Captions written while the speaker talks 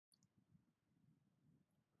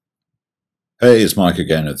Hey, it's Mike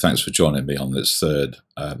again, and thanks for joining me on this third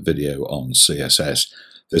video on CSS.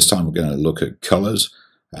 This time we're going to look at colors.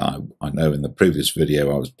 I know in the previous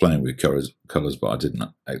video I was playing with colors, but I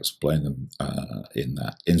didn't explain them in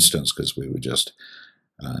that instance because we were just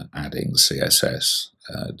adding CSS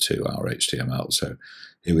to our HTML. So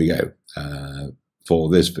here we go. For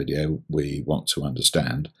this video, we want to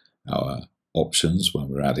understand our options when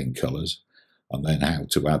we're adding colors, and then how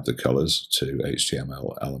to add the colors to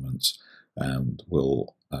HTML elements. And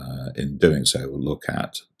we'll, in doing so, we'll look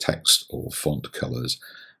at text or font colors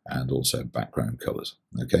and also background colors.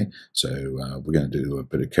 Okay, so we're going to do a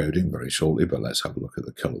bit of coding very shortly, but let's have a look at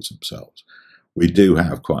the colors themselves. We do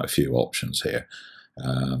have quite a few options here.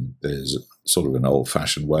 There's sort of an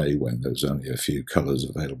old-fashioned way when there's only a few colors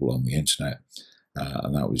available on the internet,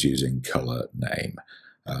 and that was using color name.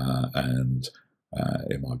 In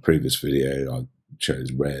my previous video, I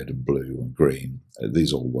chose red and blue and green.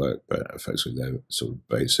 These all work, but effectively they're sort of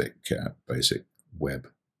basic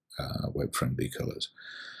web-friendly colors.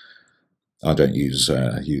 I don't use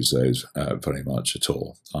those very much at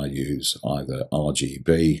all. I use either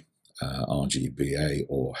RGB, rgba,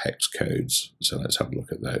 or hex codes. So let's have a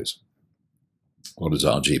look at those. What does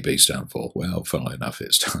RGB stand for? Well, funnily enough,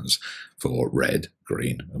 it stands for red,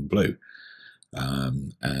 green, and blue.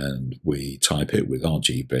 And we type it with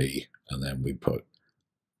RGB, and then we put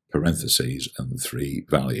parentheses and the three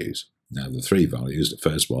values. Now the three values, the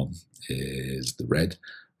first one is the red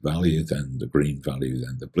value, then the green value,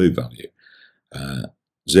 then the blue value.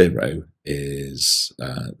 0 is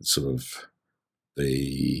sort of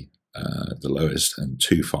the lowest, and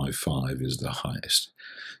 255 is the highest.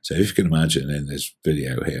 So if you can imagine, in this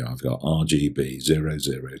video here, I've got RGB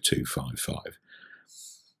 00255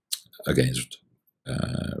 against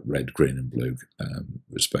red, green, and blue,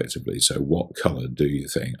 respectively. So what color do you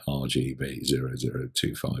think RGB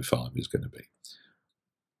 00255 is going to be?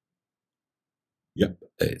 Yep,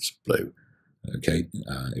 it's blue. Okay,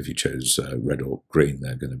 if you chose red or green,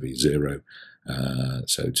 they're going to be 0.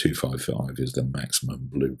 So 255 is the maximum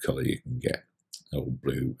blue color you can get, or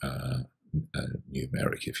blue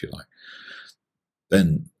numeric, if you like.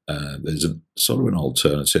 Then there's a sort of an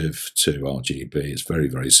alternative to RGB. It's very,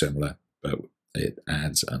 very similar, but it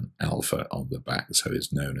adds an alpha on the back, so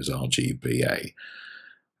it's known as rgba.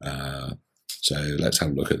 So let's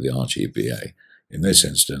have a look at the rgba. In this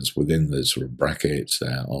instance, within the sort of brackets,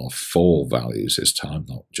 there are 4 values this time,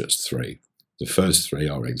 not just 3. The first 3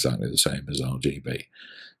 are exactly the same as RGB.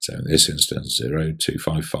 So in this instance, 0,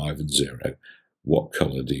 255, and 0. What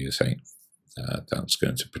color do you think that's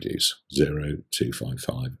going to produce? 0,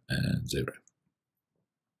 255, and 0.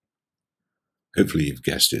 Hopefully you've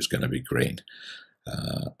guessed it's going to be green,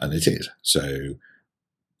 and it is. So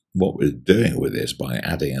what we're doing with this, by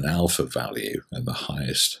adding an alpha value, and the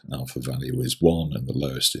highest alpha value is 1 and the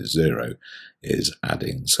lowest is 0, is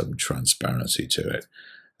adding some transparency to it.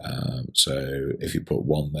 So if you put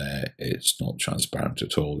 1 there, it's not transparent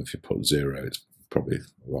at all. If you put 0, it's probably,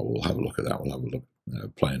 well, we'll have a look at that. We'll have a look,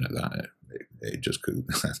 playing at that. It just could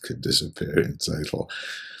disappear in total.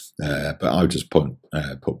 But I'll just put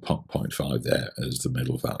 0.5 there as the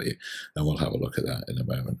middle value, and we'll have a look at that in a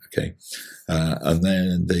moment. Okay, and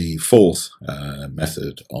then the fourth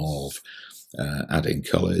method of adding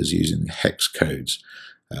color is using hex codes,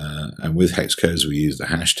 and with hex codes we use the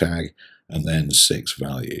hashtag and then 6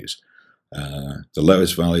 values. The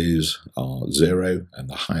lowest values are 0 and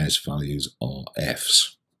the highest values are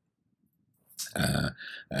Fs.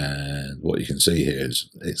 And what you can see here is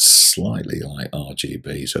it's slightly like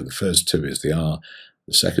RGB. So the first 2 is the R,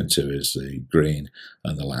 the second 2 is the green,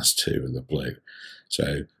 and the last 2 are the blue.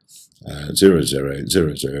 So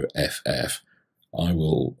 0000FF, I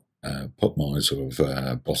will put my sort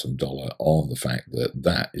of bottom dollar on the fact that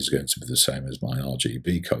that is going to be the same as my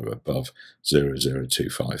RGB color above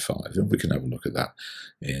 00255, and we can have a look at that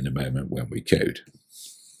in a moment when we code.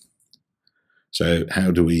 So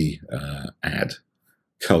how do we add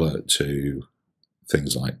color to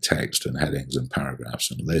things like text and headings and paragraphs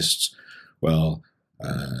and lists? Well,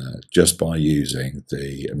 just by using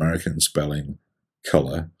the American spelling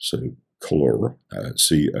color, so color,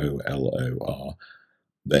 C-O-L-O-R,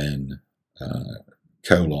 then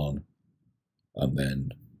colon, and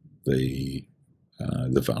then the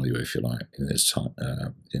value, if you like, in this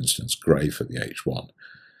instance, grey for the H1.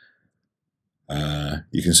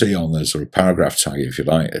 You can see on the sort of paragraph tag, if you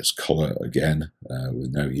like, it's color again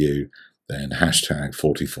with no U, then hashtag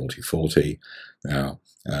 404040. Now,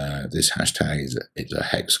 this hashtag is a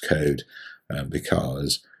hex code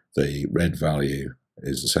because the red value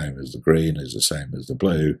is the same as the green, is the same as the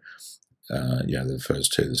blue, the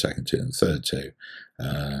first 2, the second 2, and the third 2.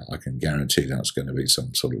 I can guarantee that's going to be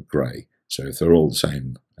some sort of grey. So if they're all the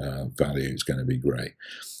same value, it's going to be grey.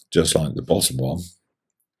 Just like the bottom one,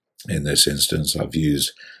 in this instance, I've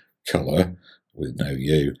used colour with no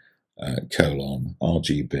U, colon,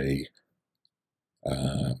 RGB,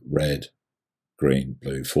 red, green,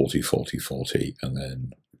 blue, 40, 40, 40, and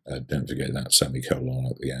then don't forget that semicolon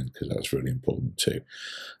at the end, because that's really important too.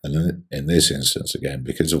 And then in this instance, again,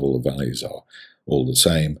 because of all the values are all the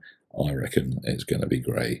same, I reckon it's going to be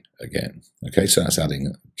grey again. Okay, so that's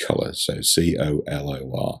adding colour. So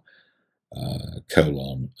COLOR,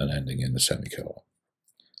 colon, and ending in the semicolon.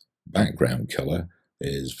 Background colour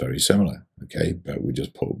is very similar, okay, but we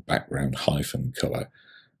just put background hyphen colour,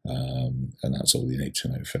 and that's all you need to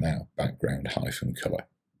know for now. Background hyphen colour.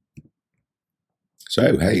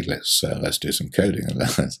 So hey, let's do some coding and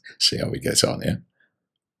let's see how we get on here.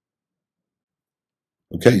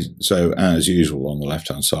 Okay, so as usual, on the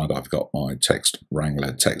left-hand side, I've got my Text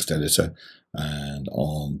Wrangler text editor, and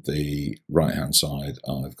on the right-hand side,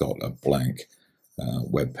 I've got a blank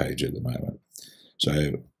web page at the moment.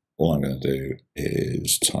 So all I'm going to do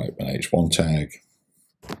is type an H1 tag.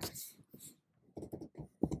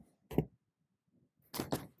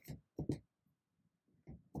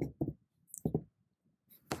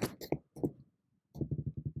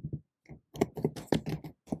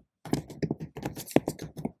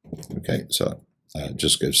 Okay, so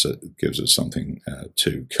just gives us something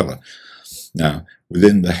to colour. Now,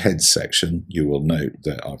 within the head section, you will note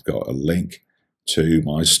that I've got a link to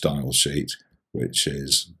my style sheet, which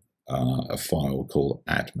is a file called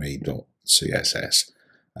addme.css.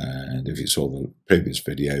 And if you saw the previous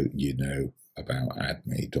video, you know about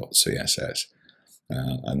addme.css.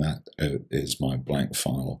 And that is my blank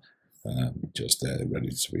file just there, ready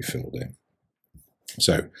to be filled in.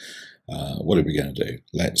 So what are we going to do?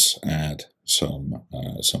 Let's add some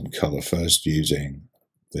colour first using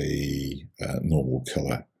the normal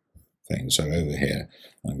colour thing. So over here,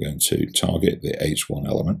 I'm going to target the H1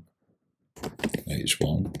 element,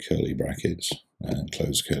 H1, curly brackets, and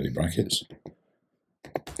close curly brackets,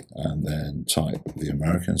 and then type the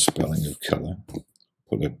American spelling of colour,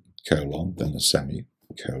 put a colon, then a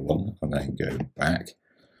semicolon, and then go back,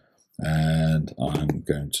 and I'm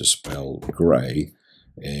going to spell grey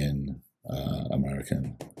in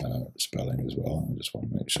American spelling as well. I just want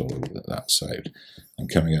to make sure that that's saved. I'm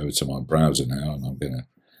coming over to my browser now, and I'm going to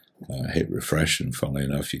hit refresh, and funnily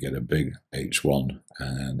enough, you get a big H1,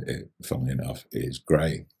 and it, funnily enough, is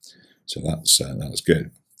grey. So that's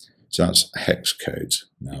good. So that's hex codes.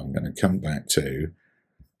 Now I'm going to come back to.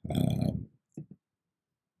 I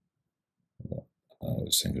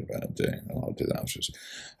was thinking about doing. I'll do that afterwards.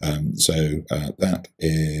 So that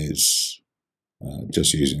is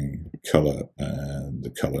just using colour and the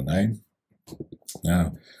colour name.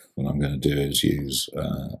 Now, what I'm going to do is use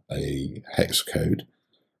a hex code.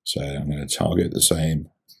 So I'm going to target the same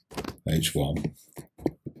H1,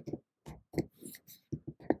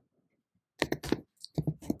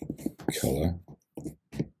 colour,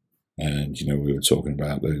 and you know we were talking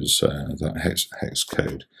about those that hex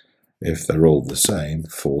code. If they're all the same,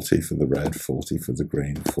 40 for the red, 40 for the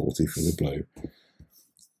green, 40 for the blue.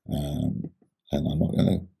 And I'm not going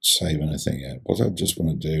to save anything yet. What I just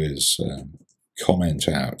want to do is comment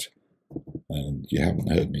out, and you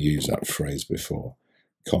haven't heard me use that phrase before.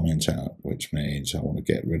 Comment out, which means I want to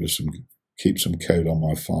get rid of keep some code on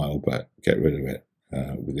my file, but get rid of it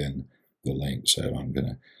within the link. So I'm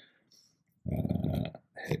going to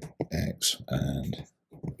hit X and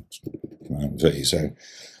Command V. So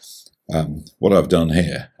what I've done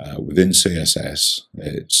here within CSS,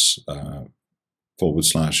 it's /*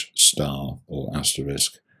 or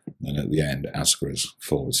asterisk, and at the end asterisk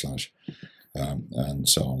 / and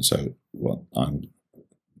so on. So what I'm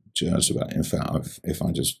just about, in fact, if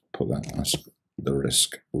I just put that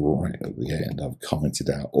asterisk right at the end, I've commented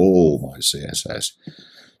out all my CSS.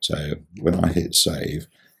 So when I hit save,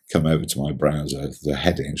 come over to my browser, the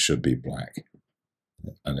heading should be black,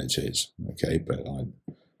 and it is, okay, but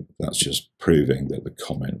that's just proving that the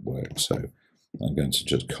comment works. So I'm going to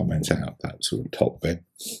just comment out that sort of top bit,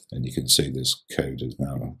 and you can see this code has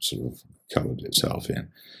now sort of coloured itself in.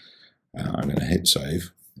 I'm going to hit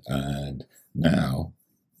save, and now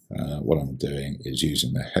what I'm doing is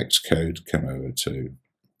using the hex code, come over to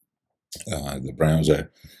the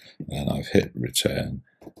browser, and I've hit return,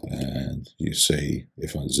 and you see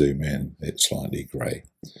if I zoom in, it's slightly grey.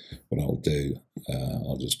 What I'll do,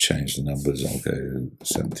 I'll just change the numbers. I'll go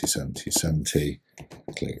 70, 70, 70,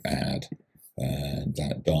 click add, and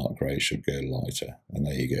that dark grey should go lighter, and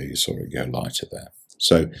there you go, you saw it go lighter there.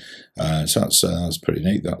 So, that's pretty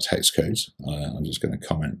neat. That's hex codes. I'm just going to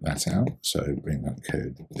comment that out. So bring that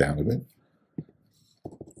code down a bit.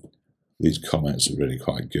 These comments are really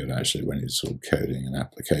quite good actually when you're sort of coding an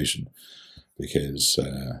application, because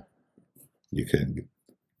you can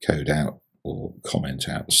code out or comment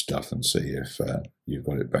out stuff and see if you've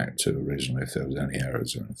got it back to original, if there was any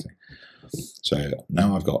errors or anything. So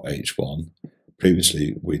now I've got H1.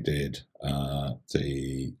 Previously we did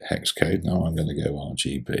the hex code. Now I'm going to go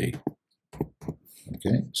RGB.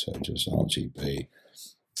 Okay, so just RGB,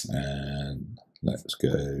 and let's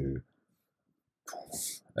go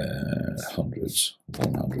hundreds,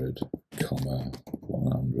 100, comma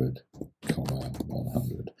 100, comma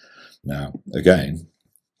 100. Now again,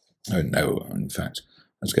 oh no, in fact,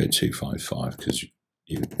 let's go 255, because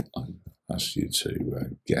I asked you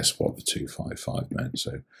to guess what the 255 meant.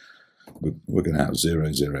 So we're going to have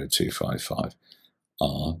 00255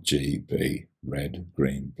 RGB, red,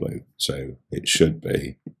 green, blue. So it should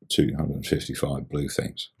be 255 blue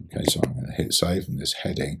things. Okay, so I'm going to hit save, and this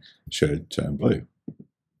heading should turn blue.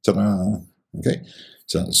 Ta-da! Okay,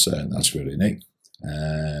 so that's really neat.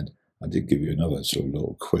 And I did give you another sort of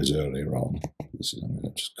little quiz earlier on. I'm going to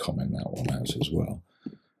just comment that one out as well.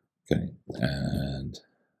 Okay, and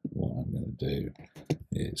what I'm going to do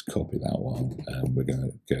is copy that one, and we're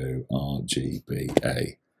going to go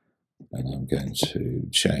rgba, and I'm going to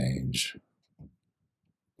change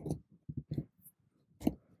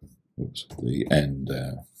the end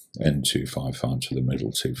 255 to the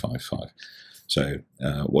middle 255. So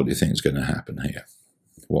what do you think is going to happen here?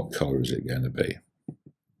 What color is it going to be?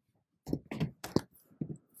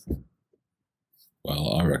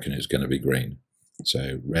 Well, I reckon it's going to be green.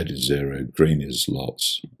 So red is 0, green is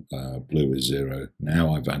lots, blue is 0.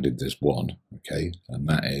 Now I've added this 1, okay, and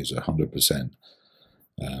that is 100%,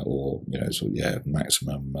 or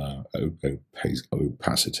maximum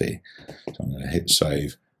opacity. So I'm going to hit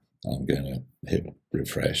save. I'm going to hit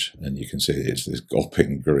refresh, and you can see it's this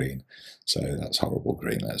gulping green. So that's horrible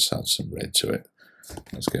green. Let's add some red to it.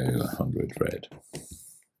 Let's go 100 red.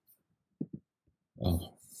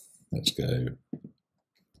 Oh, let's go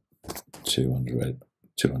 200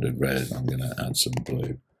 red. I'm going to add some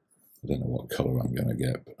blue. I don't know what color I'm going to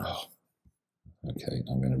get, but okay,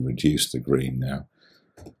 I'm going to reduce the green now.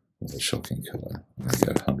 What a shocking color. I'm going to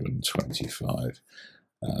go 125.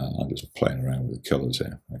 I'm just playing around with the colors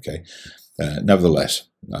here. Okay, nevertheless,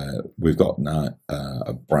 we've got now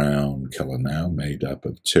a brown color now made up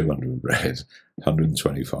of 200 red,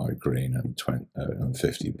 125 green, and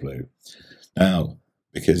 50 blue. Now,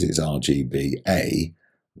 because it's RGBA,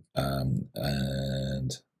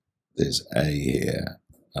 and there's A here,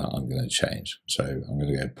 I'm going to change. So I'm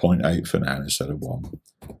going to go 0.8 for now instead of 1.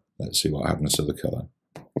 Let's see what happens to the color.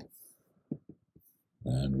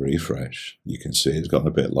 And refresh. You can see it's gotten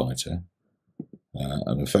a bit lighter,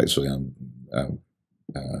 and effectively I'm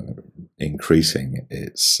increasing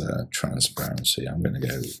its transparency. I'm going to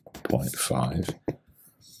go 0.5,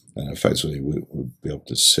 and effectively we'll be able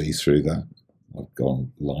to see through that. I've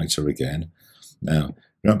gone lighter again. Now,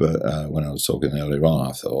 remember when I was talking earlier on,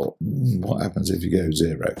 I thought, what happens if you go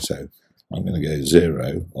 0? So I'm going to go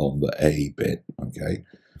 0 on the A bit, okay?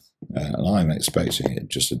 And I'm expecting it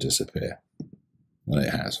just to disappear. And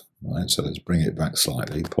it has. Right, so let's bring it back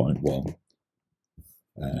slightly, 0.1,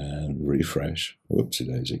 and refresh. Whoopsie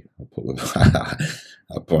daisy! I put the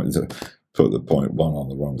put the 0.1 on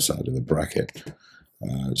the wrong side of the bracket.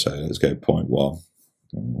 So let's go 0.1.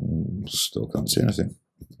 Still can't see anything.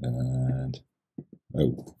 And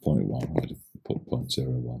 0.1. I put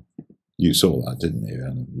 0.01. You saw that, didn't you?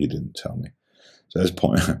 And you didn't tell me. So there's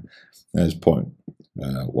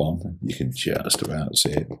 0.1. You can just about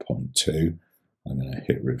see it. 0.2. I'm going to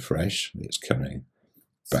hit refresh. It's coming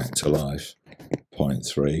back to life.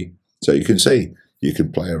 0.3. So you can see you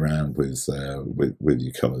can play around with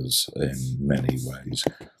your colours in many ways.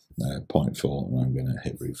 0.4, and I'm going to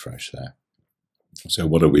hit refresh there. So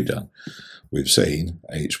what have we done? We've seen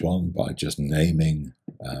H1 by just naming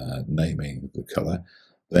the colour.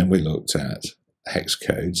 Then we looked at hex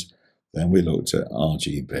codes. Then we looked at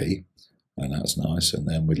RGB. And that's nice. And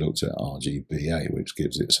then we looked at rgba, which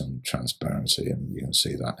gives it some transparency, and you can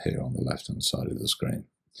see that here on the left-hand side of the screen.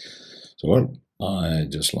 So what I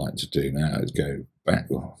just like to do now is go back.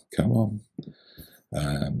 Oh, come on.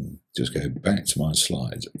 Just go back to my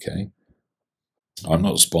slides, okay? I'm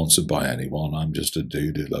not sponsored by anyone. I'm just a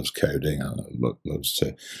dude who loves coding and loves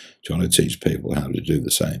to trying to teach people how to do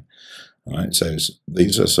the same. All right, so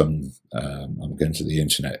these are some, I'm going to the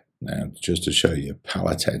internet now just to show you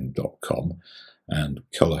paletend.com and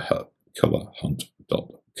colorhunt.co,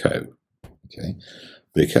 okay?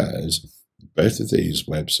 Because both of these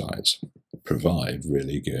websites provide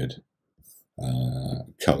really good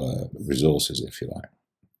color resources, if you like.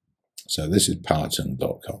 So this is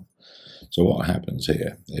Paladin.com. So what happens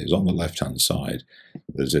here is on the left-hand side,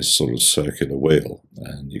 there's this sort of circular wheel,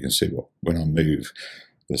 and you can see when I move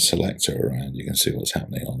the selector around, you can see what's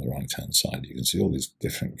happening on the right-hand side. You can see all these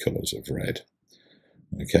different colours of red.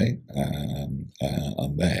 Okay,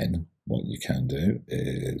 and then what you can do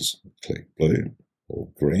is click blue or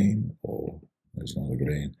green, or there's another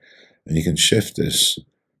green, and you can shift this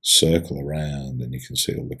circle around, and you can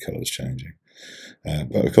see all the colours changing.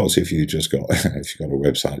 But of course, if you've got a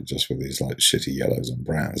website just with these like shitty yellows and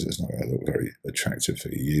browns, it's not going to look very attractive for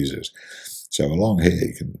your users. So along here,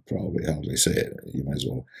 you can probably hardly see it. You may as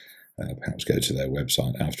well perhaps go to their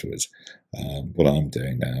website afterwards. What I'm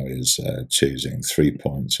doing now is choosing 3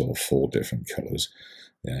 points or 4 different colours.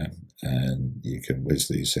 Yeah, and you can whiz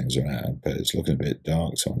these things around, but it's looking a bit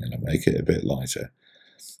dark, so I'm going to make it a bit lighter.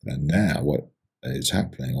 And now what is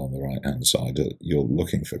happening on the right hand side, you're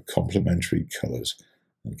looking for complementary colours.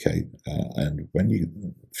 Okay, and when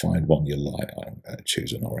you find one you like, I'm going to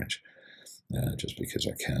choose an orange, just because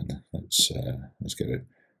I can. Let's get it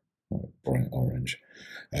bright orange.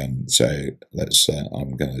 So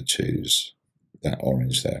I'm going to choose that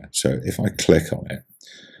orange there. So if I click on it,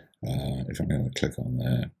 if I'm going to click on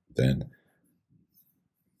there, then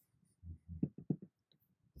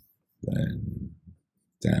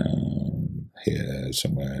down here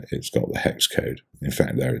somewhere it's got the hex code. In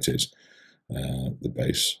fact, there it is, the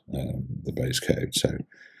base code. So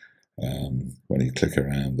when you click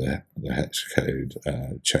around, the hex code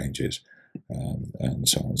changes, and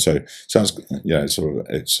so on. So sounds, yeah, it's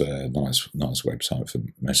a nice website for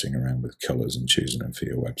messing around with colours and choosing them for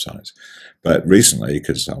your websites. But recently,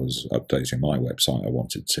 because I was updating my website, I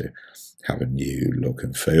wanted to have a new look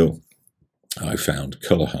and feel. I found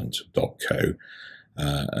colourhunt.co,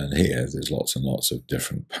 and here there's lots and lots of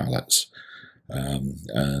different palettes,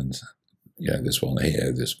 and yeah, this one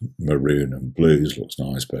here, this maroon and blues looks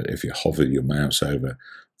nice, but if you hover your mouse over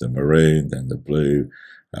the maroon, then the blue,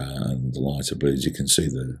 and the lighter blues, you can see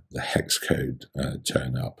the hex code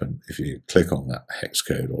turn up, and if you click on that hex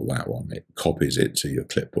code or that one, it copies it to your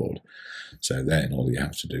clipboard. So then all you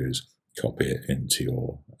have to do is copy it into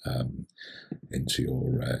your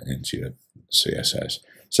CSS.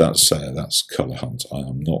 So that's Colour Hunt. I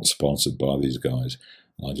am not sponsored by these guys.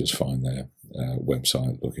 I just find their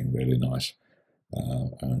website looking really nice,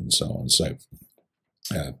 and so on. So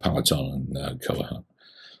Paladin and Colour Hunt.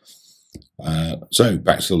 So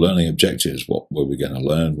back to the learning objectives. What were we going to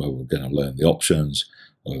learn? Well, we're going to learn the options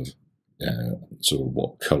of sort of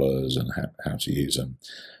what colours and how to use them,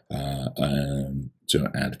 and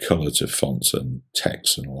to add colour to fonts and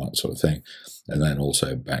text and all that sort of thing, and then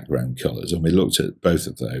also background colours. And we looked at both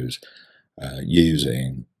of those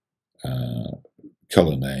using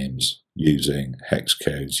colour names, using hex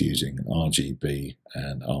codes, using RGB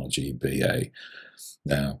and rgba.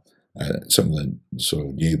 Now, some of the sort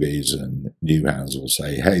of newbies and new hands will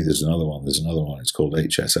say, hey, there's another one, it's called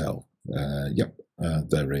HSL. Yep,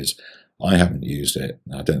 there is. I haven't used it.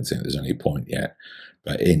 I don't think there's any point yet,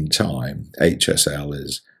 but in time, HSL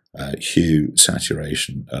is hue,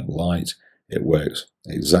 saturation, and light. It works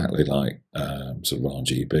exactly like sort of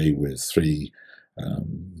RGB with three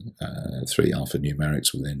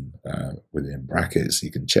alphanumerics within brackets.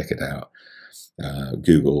 You can check it out.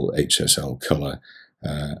 Google HSL color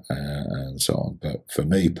and so on. But for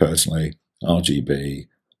me personally, RGB,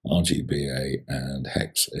 rgba, and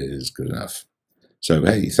hex is good enough. So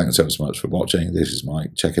hey, thanks ever so much for watching. This is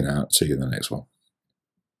Mike checking out. See you in the next one.